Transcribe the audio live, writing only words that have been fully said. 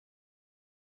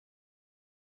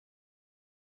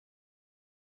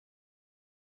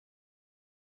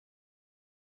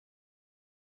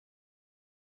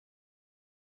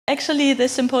Actually,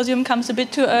 this symposium comes a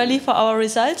bit too early for our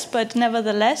results, but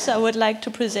nevertheless, I would like to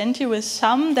present you with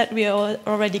some that we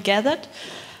already gathered.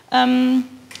 I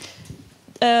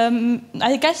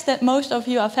guess that most of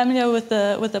you are familiar with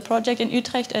the project in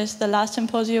Utrecht, as the last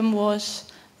symposium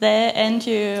was there, and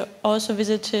you also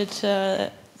visited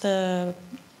the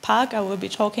park I will be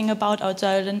talking about,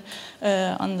 Oud-Zuilen,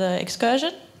 on the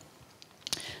excursion.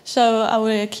 So I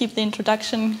will keep the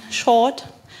introduction short.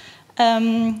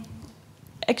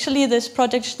 Actually, this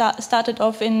project started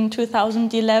off in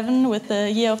 2011 with the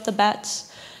Year of the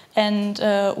Bats, and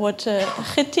what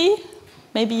Gitti,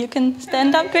 maybe you can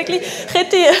stand up quickly,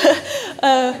 Gitti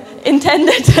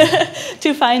intended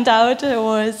to find out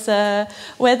was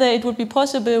whether it would be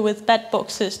possible with bat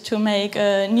boxes to make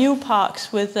new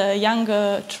parks with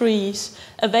younger trees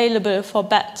available for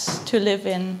bats to live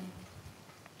in,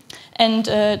 and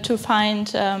to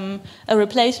find a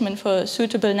replacement for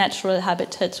suitable natural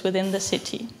habitats within the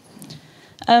city.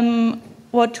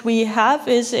 What we have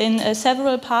is in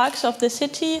several parks of the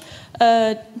city,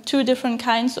 two different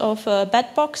kinds of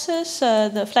bat boxes,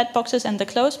 the flat boxes and the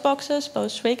closed boxes,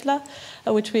 both Schwegler,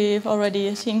 which we've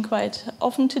already seen quite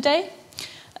often today.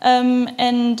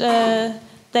 And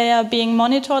they are being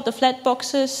monitored, the flat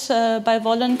boxes, by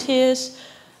volunteers,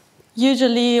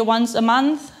 usually once a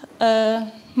month.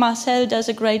 Marcel does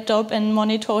a great job and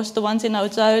monitors the ones in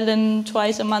Oud-Zuilen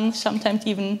twice a month, sometimes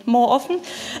even more often.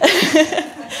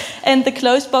 And the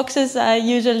closed boxes are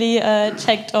usually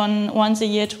checked on once a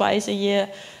year, twice a year,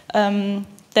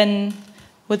 then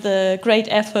with a great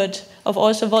effort of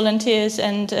also volunteers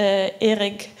and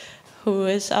Erik, who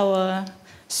is our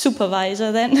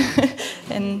supervisor then.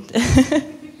 And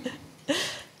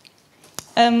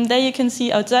there you can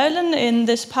see Oud-Zuilen. In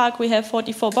this park we have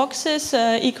 44 boxes,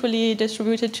 equally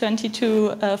distributed,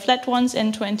 22 flat ones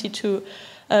and 22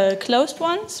 closed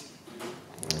ones.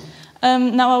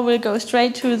 Now I will go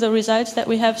straight to the results that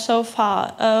we have so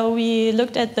far. We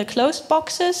looked at the closed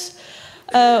boxes,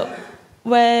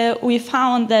 where we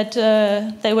found that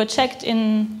they were checked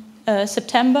in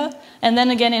September and then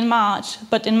again in March.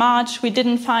 But in March we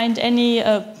didn't find any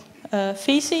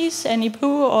feces, any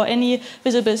poo, or any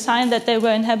visible sign that they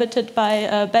were inhabited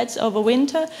by bats over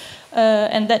winter,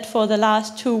 and that for the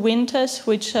last 2 winters,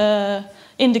 which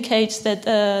indicates that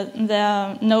there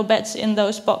are no bats in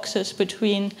those boxes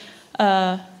between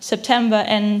September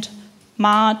and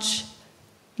March,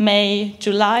 May,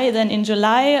 July. Then in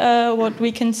July, what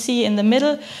we can see in the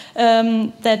middle,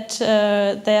 that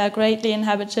they are greatly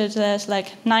inhabited. There's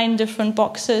like 9 different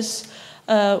boxes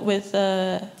with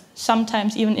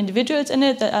sometimes even individuals in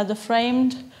it that are the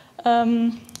framed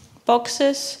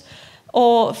boxes,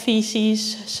 or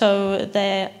feces, so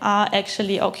they are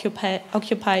actually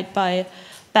occupied by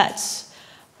bats.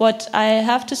 What I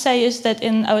have to say is that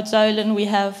in Oud-Zuilen we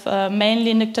have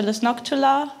mainly Nyctelis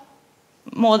noctula,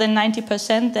 more than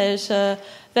 90%. There's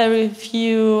very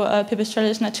few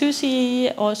Pipistrellus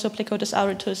natusi, also Plecotis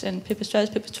auritus, and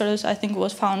Pipistrellus I think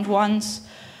was found once.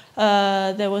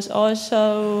 There was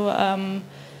also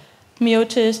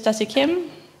Myotis dasychem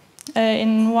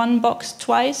in one box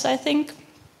twice, I think.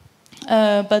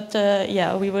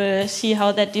 Yeah, we will see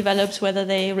how that develops, whether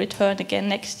they return again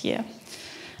next year.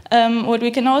 What we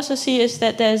can also see is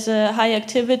that there's a high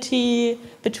activity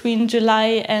between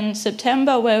July and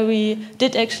September, where we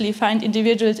did actually find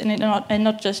individuals in it and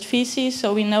not just feces,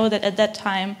 so we know that at that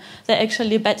time there are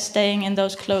actually bats staying in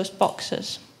those closed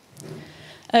boxes.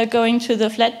 Going to the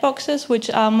flat boxes, which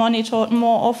are monitored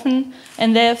more often,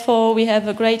 and therefore we have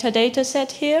a greater data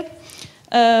set here.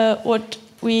 What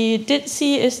we did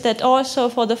see is that also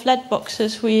for the flat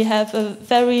boxes we have a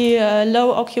very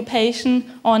low occupation,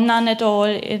 or none at all,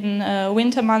 in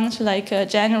winter months like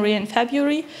January and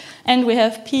February, and we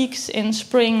have peaks in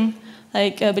spring,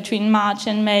 like between March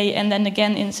and May, and then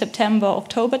again in September,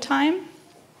 October time.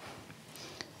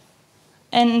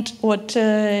 And what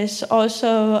is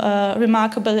also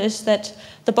remarkable is that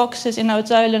the boxes in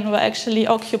Oud-Zuilen were actually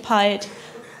occupied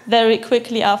very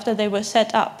quickly after they were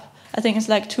set up. I think it's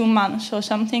like 2 months or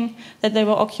something that they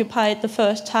were occupied the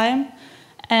first time.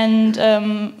 And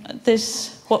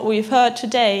this, what we've heard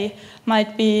today,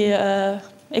 might be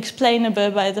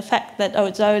explainable by the fact that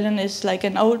Oud-Zuilen is like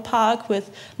an old park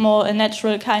with more a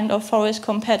natural kind of forest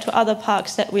compared to other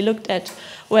parks that we looked at,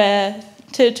 where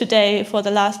till today, for the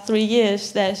last 3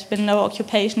 years, there's been no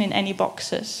occupation in any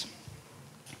boxes.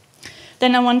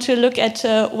 Then I want to look at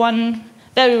one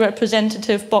very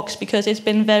representative box, because it's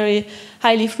been very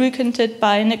highly frequented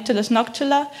by Nyctelis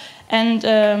noctula, and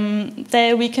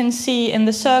there we can see in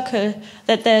the circle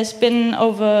that there's been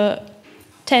over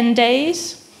 10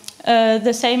 days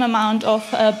the same amount of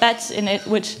bats in it,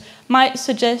 which might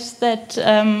suggest that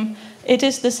it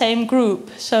is the same group.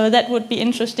 So that would be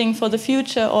interesting for the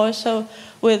future also,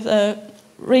 with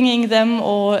ringing them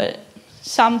or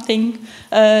something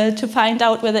to find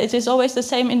out whether it is always the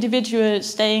same individual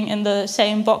staying in the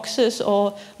same boxes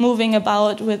or moving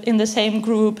about in the same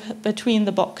group between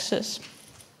the boxes.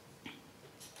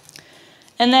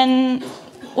 And then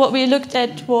what we looked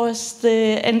at was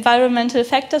the environmental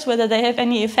factors, whether they have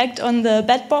any effect on the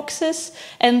bed boxes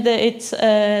and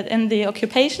the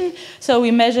occupation. So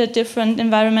we measured different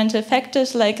environmental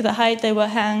factors like the height they were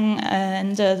hung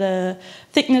and the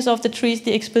thickness of the trees,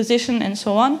 the exposition, and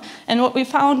so on. And what we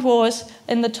found was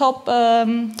in the top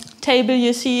table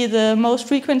you see the most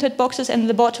frequented boxes, and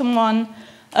the bottom one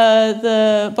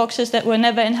the boxes that were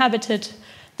never inhabited,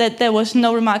 that there was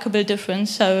no remarkable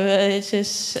difference. So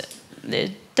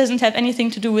it doesn't have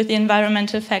anything to do with the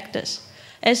environmental factors.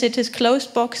 As it is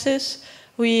closed boxes,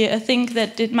 we think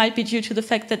that it might be due to the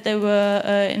fact that they were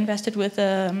invested with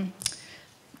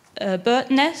bird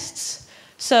nests.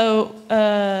 So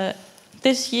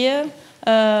this year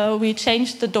we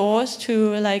changed the doors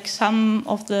to, like, some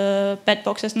of the bed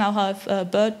boxes now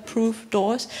have bird-proof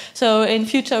doors. So in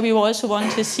future we also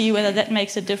want to see whether that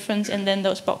makes a difference, and then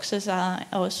those boxes are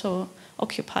also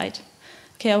occupied.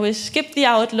 Okay, I will skip the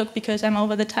outlook because I'm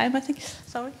over the time, I think.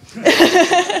 Sorry.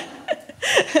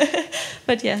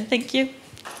 But yeah, thank you.